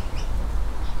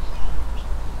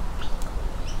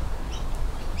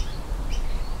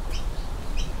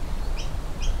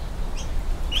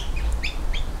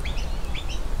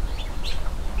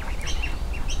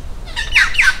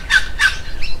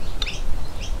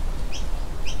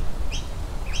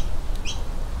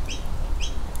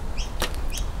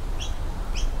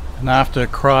 And after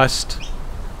Christ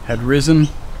had risen,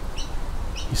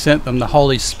 he sent them the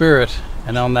Holy Spirit,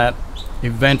 and on that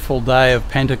eventful day of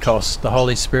Pentecost, the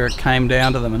Holy Spirit came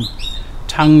down to them in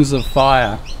tongues of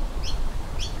fire.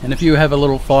 And if you have a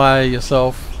little fire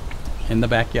yourself in the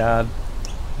backyard,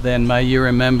 then may you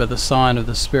remember the sign of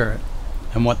the Spirit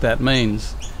and what that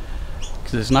means.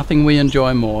 Because there's nothing we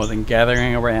enjoy more than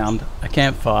gathering around a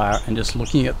campfire and just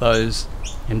looking at those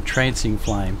entrancing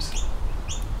flames.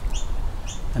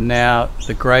 And now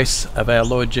the grace of our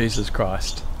Lord Jesus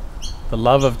Christ, the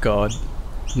love of God,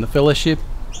 and the fellowship,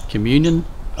 communion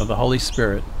of the Holy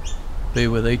Spirit be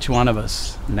with each one of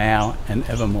us now and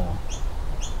evermore.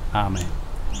 Amen.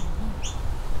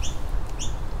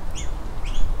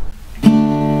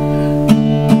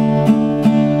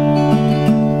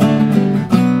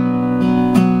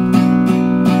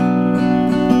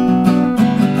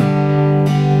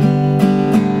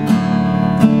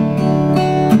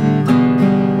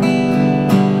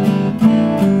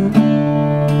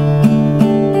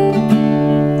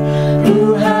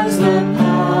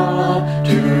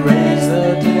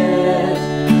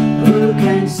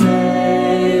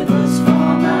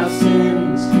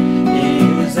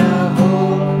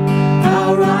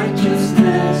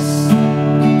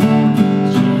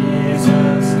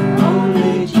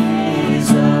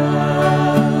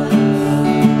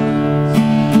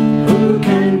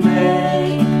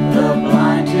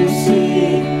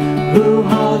 Who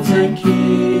holds the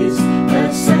keys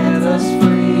that set us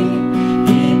free?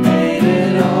 He paid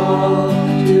it all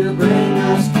to bring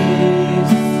us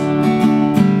peace.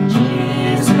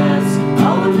 Jesus,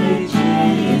 only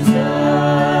Jesus.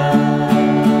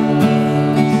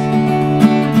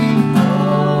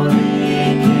 Holy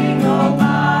King,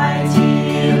 Almighty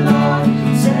Lord,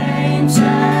 saints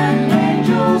and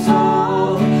angels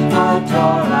all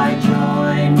adore. I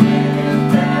join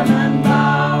with them and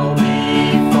bow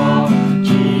before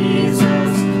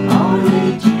Jesus, only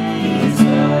Jesus.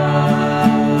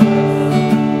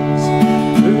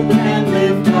 Who can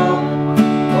lift up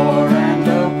poor and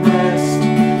oppressed,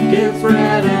 give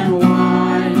bread and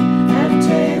wine at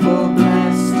table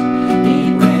blessed? He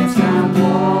breaks down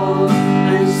walls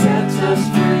and sets us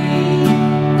free.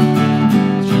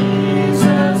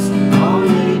 Jesus,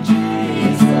 only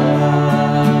Jesus.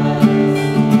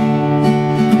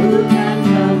 Who can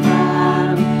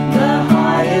command the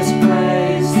highest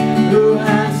praise? Who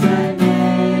has a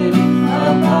name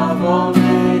above all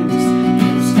names?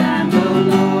 You stand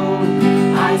alone,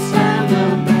 I stand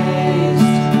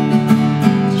amazed.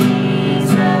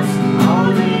 Jesus,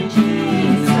 only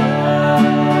Jesus.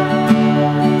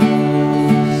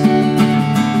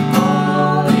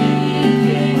 Holy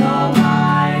King,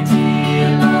 Almighty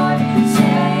Lord,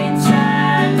 saints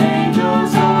and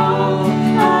angels all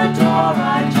adore.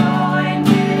 I join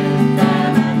with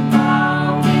them and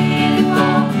bow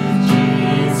before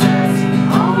Jesus,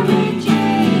 only Jesus.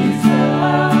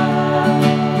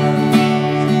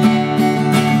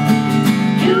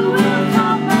 You will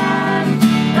command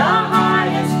the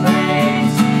highest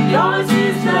praise. Yours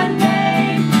is the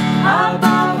name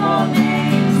above all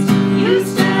names. You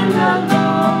stand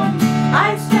alone,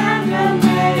 I stand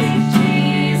amazed.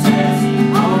 Jesus,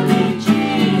 only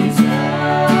Jesus.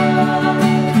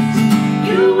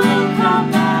 You will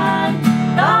command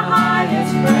the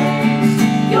highest praise.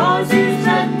 Yours is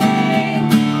the name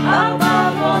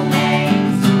above all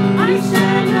names. I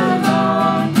stand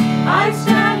alone, I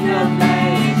stand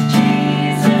amazed.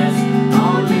 Jesus,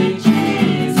 only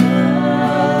Jesus.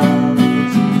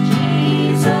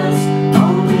 Jesus,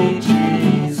 only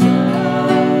Jesus.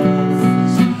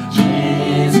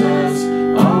 Jesus,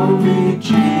 only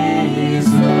Jesus.